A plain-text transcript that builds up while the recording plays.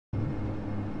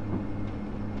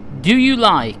Do you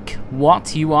like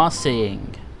what you are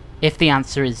seeing? If the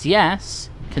answer is yes,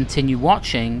 continue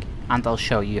watching and I'll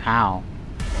show you how.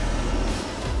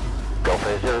 Golf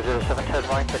 007, turn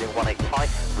right, heading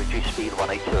 185, reduce speed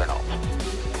 180 knots.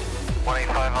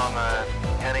 185 on the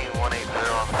heading, 180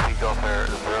 on the speed Golf Air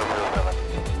 007.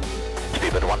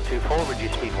 Speedbird 124,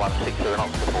 reduce speed 160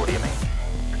 knots to 40 me.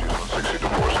 Reduce 160 to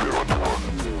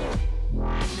 4024.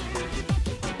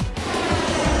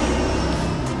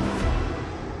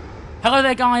 Hello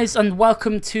there guys, and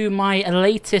welcome to my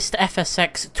latest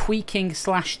FSX tweaking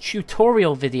 /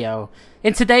 tutorial video.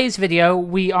 In today's video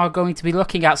we are going to be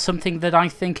looking at something that I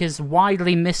think is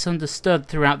widely misunderstood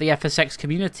throughout the FSX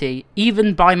community,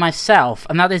 even by myself,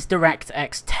 and that is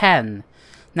DirectX 10.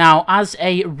 Now, as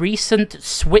a recent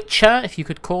switcher, if you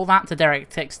could call that, to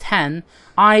DirectX 10,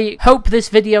 I hope this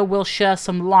video will share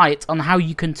some light on how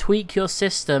you can tweak your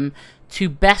system to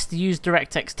best use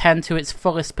DirectX 10 to its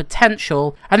fullest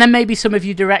potential, and then maybe some of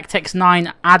you DirectX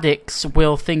 9 addicts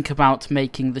will think about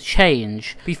making the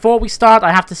change. Before we start,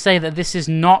 I have to say that this is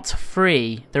not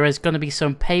free. There is going to be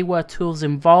some payware tools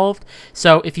involved,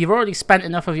 so if you've already spent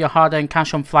enough of your hard-earned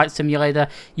cash on Flight Simulator,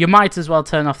 you might as well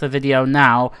turn off the video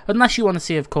now, unless you want to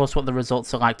see, of course, what the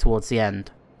results are like towards the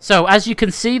end. So, as you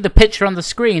can see, the picture on the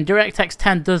screen, DirectX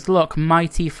 10 does look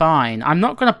mighty fine. I'm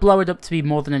not going to blow it up to be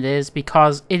more than it is,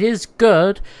 because it is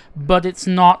good, but it's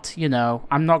not, you know,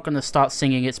 I'm not going to start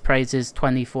singing its praises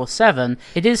 24/7.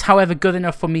 It is, however, good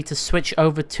enough for me to switch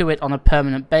over to it on a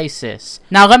permanent basis.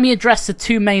 Now, let me address the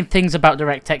two main things about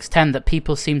DirectX 10 that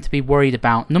people seem to be worried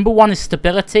about. Number one is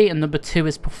stability, and number two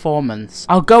is performance.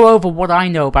 I'll go over what I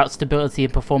know about stability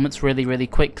and performance really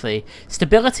quickly.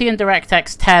 Stability in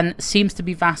DirectX 10 seems to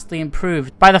be vastly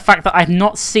improved by the fact that I've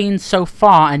not seen so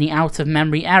far any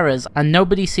out-of-memory errors, and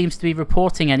nobody seems to be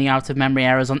reporting any out-of-memory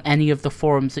errors on any of the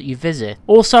forums that you visit.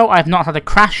 Also, I've not had a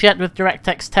crash yet with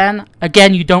DirectX 10.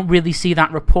 Again, you don't really see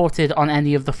that reported on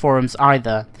any of the forums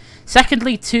either.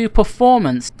 Secondly, to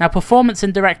performance. Now, performance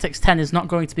in DirectX 10 is not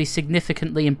going to be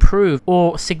significantly improved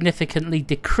or significantly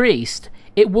decreased.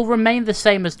 It will remain the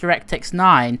same as DirectX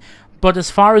 9, but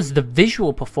as far as the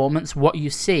visual performance, what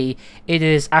you see, it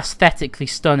is aesthetically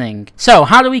stunning. So,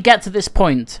 how do we get to this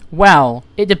point? Well,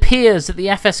 it appears that the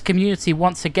FS community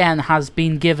once again has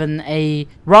been given a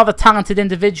rather talented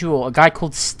individual, a guy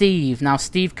called Steve. Now,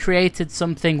 Steve created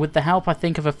something with the help, I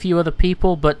think, of a few other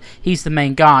people, but he's the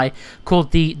main guy, called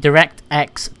the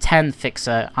DX10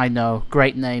 Fixer. I know,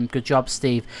 great name, good job,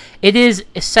 Steve. It is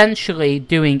essentially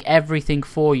doing everything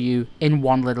for you in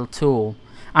one little tool,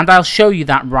 and I'll show you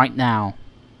that right now.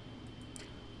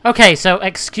 Okay, so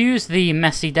excuse the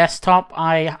messy desktop,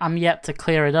 I am yet to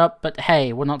clear it up, but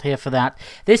hey, we're not here for that.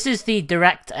 This is the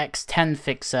DirectX 10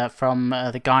 Fixer from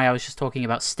the guy I was just talking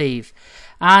about, Steve,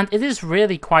 and it is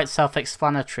really quite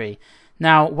self-explanatory.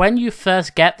 Now, when you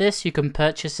first get this, you can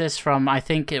purchase this from, I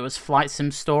think it was Flight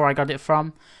Sim Store I got it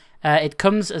from. It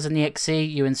comes as an exe,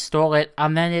 you install it,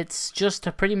 and then it's just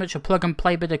pretty much a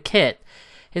plug-and-play bit of kit.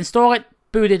 Install it,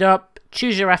 boot it up,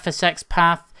 choose your FSX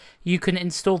path, you can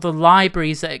install the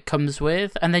libraries that it comes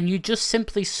with, and then you just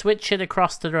simply switch it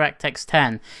across to DirectX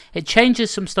 10. It changes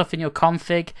some stuff in your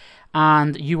config,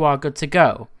 and you are good to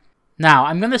go. Now,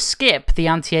 I'm going to skip the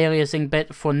anti-aliasing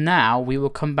bit for now. We will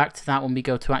come back to that when we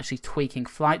go to actually tweaking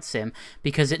Flight Sim,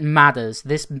 because it matters.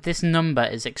 This number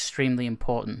is extremely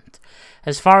important.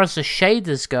 As far as the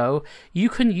shaders go, you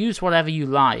can use whatever you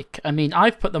like. I mean,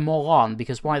 I've put them all on,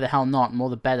 because why the hell not?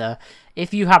 More the better.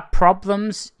 If you have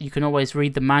problems, you can always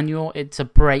read the manual. It's a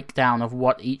breakdown of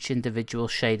what each individual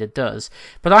shader does.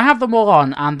 But I have them all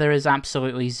on, and there is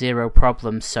absolutely zero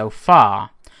problems so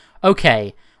far.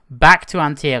 Okay, back to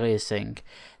anti-aliasing.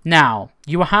 Now,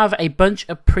 you have a bunch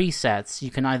of presets. You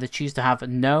can either choose to have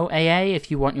no AA if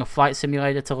you want your flight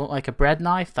simulator to look like a bread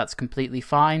knife. That's completely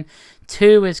fine.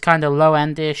 2 is kind of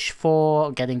low-endish.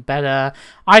 4, getting better.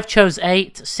 I've chose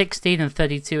 8, 16, and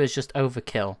 32 is just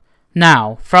overkill.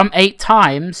 Now, from 8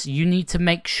 times, you need to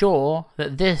make sure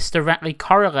that this directly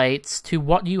correlates to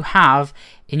what you have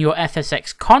in your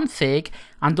FSX config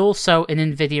and also in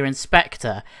Nvidia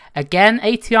Inspector. Again,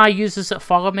 ATI users that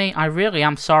follow me, I really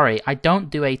am sorry, I don't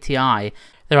do ATI.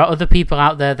 There are other people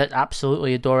out there that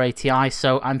absolutely adore ATI,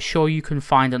 so I'm sure you can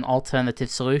find an alternative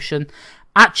solution.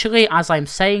 Actually, as I'm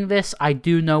saying this, I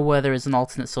do know where there is an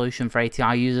alternate solution for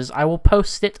ATI users. I will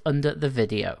post it under the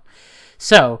video.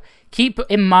 So, keep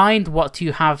in mind what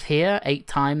you have here, 8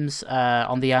 times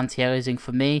on the anti-aliasing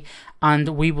for me, and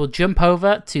we will jump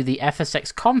over to the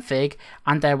FSX config,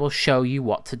 and I will show you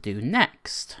what to do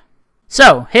next.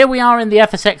 So, here we are in the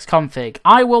FSX config.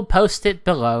 I will post it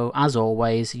below, as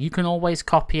always. You can always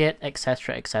copy it,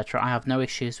 etc, etc. I have no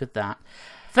issues with that.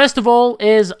 First of all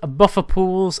is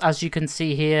BufferPools, as you can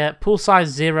see here. Poolsize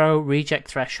 0, reject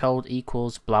threshold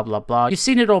equals blah blah blah. You've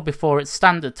seen it all before, it's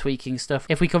standard tweaking stuff.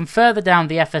 If we come further down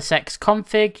the FSX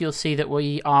config, you'll see that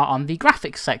we are on the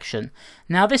graphics section.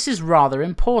 Now this is rather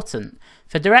important.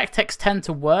 For DirectX 10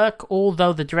 to work,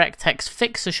 although the DirectX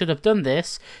Fixer should have done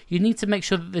this, you need to make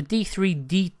sure that the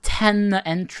D3-D10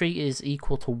 entry is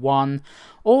equal to 1.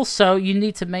 Also, you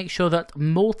need to make sure that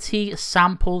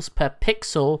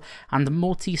MultiSamplesPerPixel and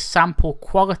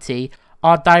MultiSampleQuality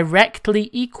are directly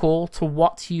equal to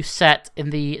what you set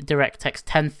in the DirectX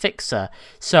 10 Fixer.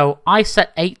 So I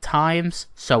set 8 times,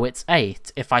 so it's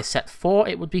 8. If I set 4,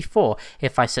 it would be 4.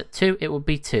 If I set 2, it would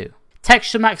be 2.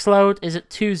 TextureMaxLoad is at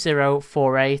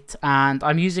 2048, and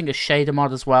I'm using a shader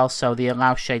mod as well, so the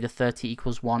allow shader 30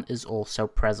 equals 1 is also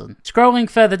present. Scrolling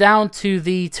further down to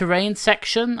the terrain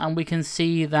section, and we can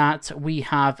see that we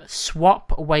have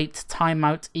swap wait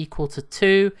timeout equal to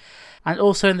 2, and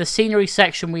also in the scenery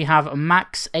section we have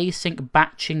max async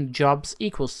batching jobs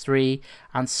equals 3,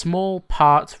 and small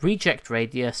part reject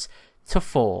radius to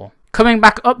 4. Coming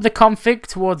back up the config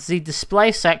towards the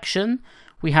display section,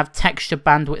 we have texture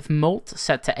bandwidth mult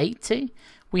set to 80.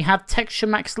 We have texture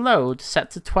max load set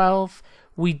to 12.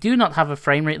 We do not have a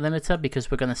frame rate limiter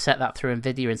because we're going to set that through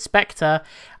Nvidia Inspector.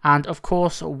 And of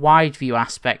course, wide view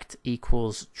aspect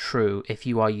equals true if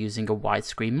you are using a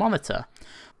widescreen monitor.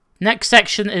 Next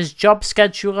section is job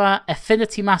scheduler.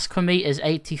 Affinity Mask for me is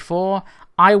 84.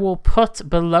 I will put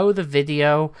below the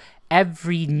video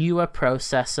every newer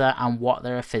processor and what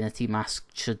their Affinity Mask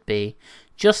should be,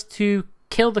 just to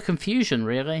kill the confusion,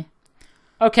 really.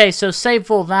 Okay, so save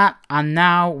all that, and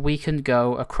now we can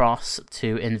go across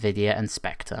to Nvidia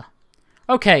Inspector.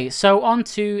 Okay, so on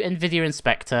to Nvidia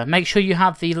Inspector. Make sure you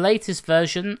have the latest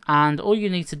version, and all you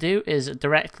need to do is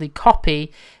directly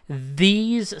copy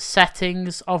these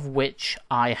settings, of which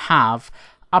I have,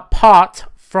 apart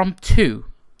from 2.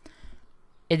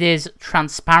 It is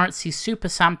transparency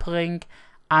supersampling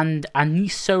and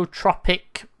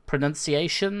anisotropic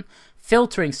pronunciation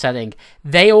filtering setting.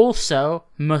 They also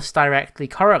must directly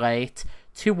correlate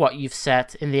to what you've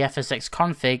set in the FSX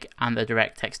config and the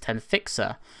DirectX 10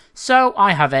 Fixer. So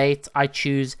I have 8, I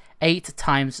choose 8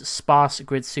 times sparse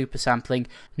grid supersampling.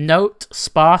 Note,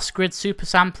 sparse grid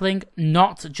supersampling,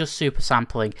 not just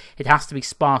supersampling. It has to be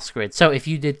sparse grid. So if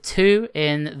you did 2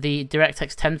 in the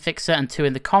DirectX 10 Fixer and 2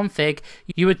 in the config,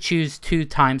 you would choose 2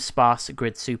 times sparse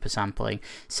grid supersampling.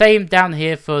 Same down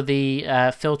here for the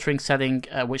filtering setting,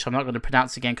 which I'm not going to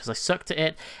pronounce again because I sucked at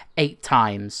it, 8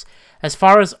 times. As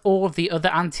far as all of the other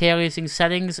anti-aliasing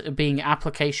settings being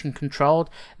application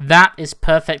controlled, that is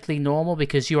perfectly normal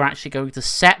because you're actually going to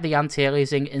set the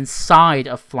anti-aliasing inside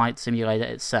of Flight Simulator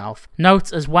itself.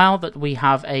 Note as well that we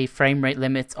have a frame rate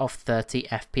limit of 30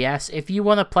 FPS. If you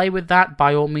want to play with that,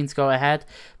 by all means go ahead,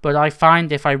 but I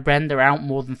find if I render out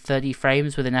more than 30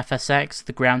 frames within FSX,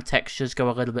 the ground textures go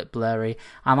a little bit blurry,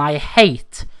 and I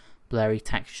hate blurry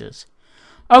textures.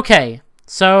 Okay,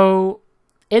 so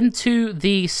into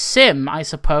the sim, I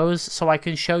suppose, so I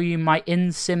can show you my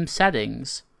in-sim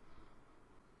settings.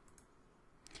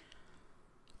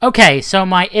 Okay, so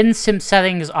my in-sim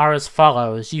settings are as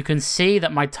follows. You can see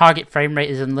that my target frame rate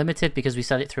is unlimited because we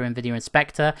set it through Nvidia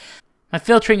Inspector. My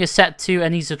filtering is set to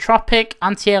anisotropic,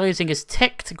 anti-aliasing is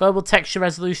ticked, global texture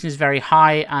resolution is very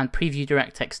high, and preview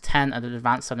DirectX 10 and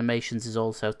advanced animations is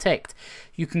also ticked.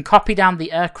 You can copy down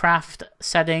the aircraft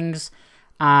settings,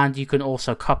 and you can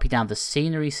also copy down the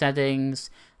scenery settings,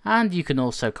 and you can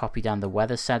also copy down the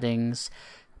weather settings.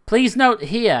 Please note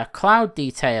here, cloud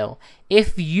detail.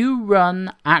 If you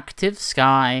run active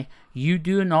sky, you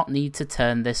do not need to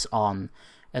turn this on.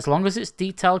 As long as its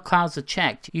detailed clouds are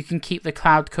checked, you can keep the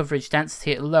cloud coverage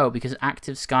density at low because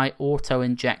active sky auto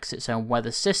injects its own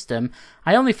weather system.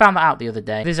 I only found that out the other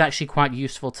day. It is actually quite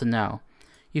useful to know.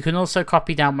 You can also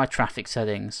copy down my traffic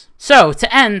settings. So,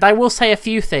 to end, I will say a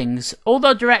few things.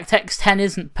 Although DirectX 10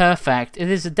 isn't perfect, it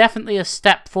is definitely a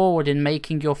step forward in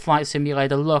making your flight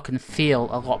simulator look and feel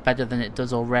a lot better than it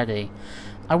does already.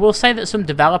 I will say that some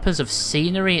developers of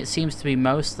scenery, it seems to be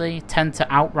mostly, tend to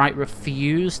outright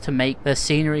refuse to make their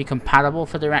scenery compatible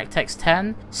for DirectX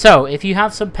 10. So, if you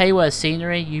have some payware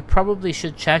scenery, you probably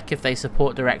should check if they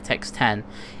support DirectX 10.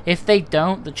 If they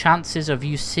don't, the chances of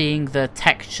you seeing the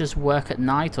textures work at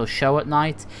night or show at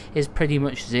night is pretty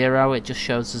much zero. It just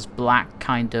shows us black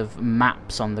kind of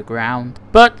maps on the ground.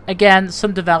 But again,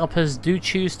 some developers do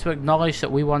choose to acknowledge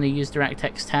that we want to use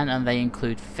DirectX 10 and they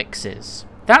include fixes.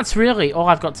 That's really all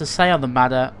I've got to say on the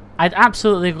matter. I'd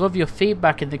absolutely love your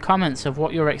feedback in the comments of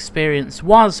what your experience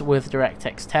was with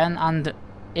DirectX 10, and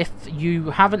if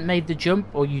you haven't made the jump,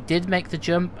 or you did make the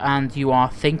jump and you are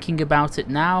thinking about it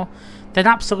now, then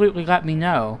absolutely let me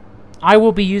know. I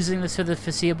will be using this for the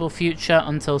foreseeable future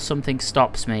until something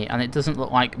stops me, and it doesn't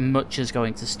look like much is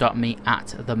going to stop me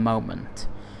at the moment.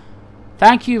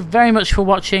 Thank you very much for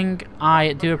watching.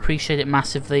 I do appreciate it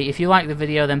massively. If you like the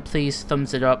video, then please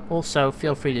thumbs it up. Also,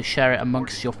 feel free to share it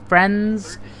amongst your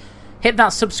friends. Hit that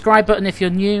subscribe button if you're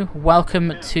new.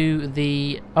 Welcome to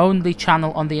the only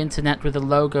channel on the internet with a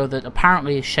logo that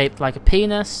apparently is shaped like a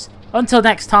penis. Until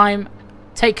next time,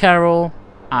 take care all,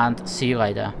 and see you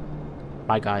later.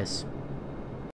 Bye guys.